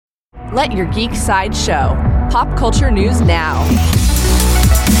Let your geek side show. Pop culture news now.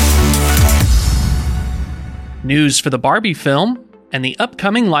 News for the Barbie film and the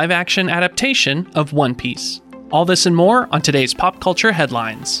upcoming live-action adaptation of One Piece. All this and more on today's pop culture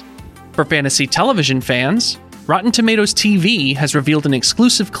headlines. For fantasy television fans, Rotten Tomatoes TV has revealed an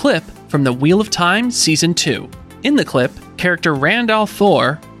exclusive clip from The Wheel of Time Season 2. In the clip, character Randall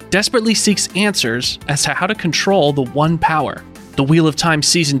Thor desperately seeks answers as to how to control the One Power. The Wheel of Time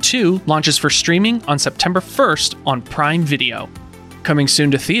Season 2 launches for streaming on September 1st on Prime Video. Coming soon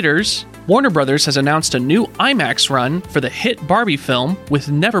to theaters, Warner Bros. Has announced a new IMAX run for the hit Barbie film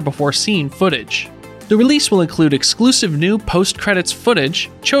with never-before-seen footage. The release will include exclusive new post-credits footage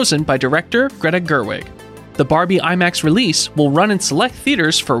chosen by director Greta Gerwig. The Barbie IMAX release will run in select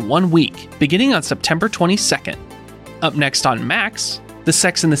theaters for 1 week, beginning on September 22nd. Up next on Max, the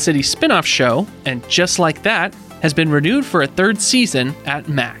Sex and the City spin-off show, and Just Like That, has been renewed for a 3rd season at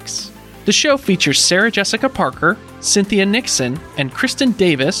Max. The show features Sarah Jessica Parker, Cynthia Nixon, and Kristen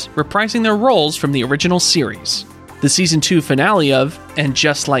Davis reprising their roles from the original series. The Season 2 finale of And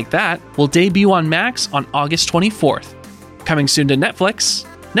Just Like That will debut on Max on August 24th. Coming soon to Netflix,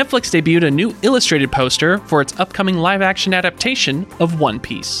 Netflix debuted a new illustrated poster for its upcoming live-action adaptation of One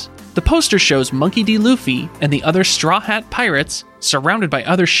Piece. The poster shows Monkey D. Luffy and the other Straw Hat pirates surrounded by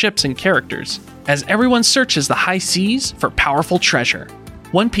other ships and characters, as everyone searches the high seas for powerful treasure.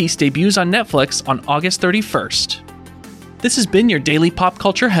 One Piece debuts on Netflix on August 31st. This has been your daily pop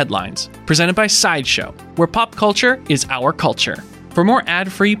culture headlines, presented by Sideshow, where pop culture is our culture. For more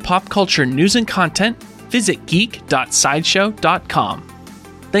ad-free pop culture news and content, visit geek.sideshow.com.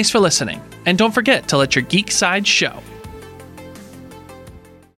 Thanks for listening, and don't forget to let your geek side show.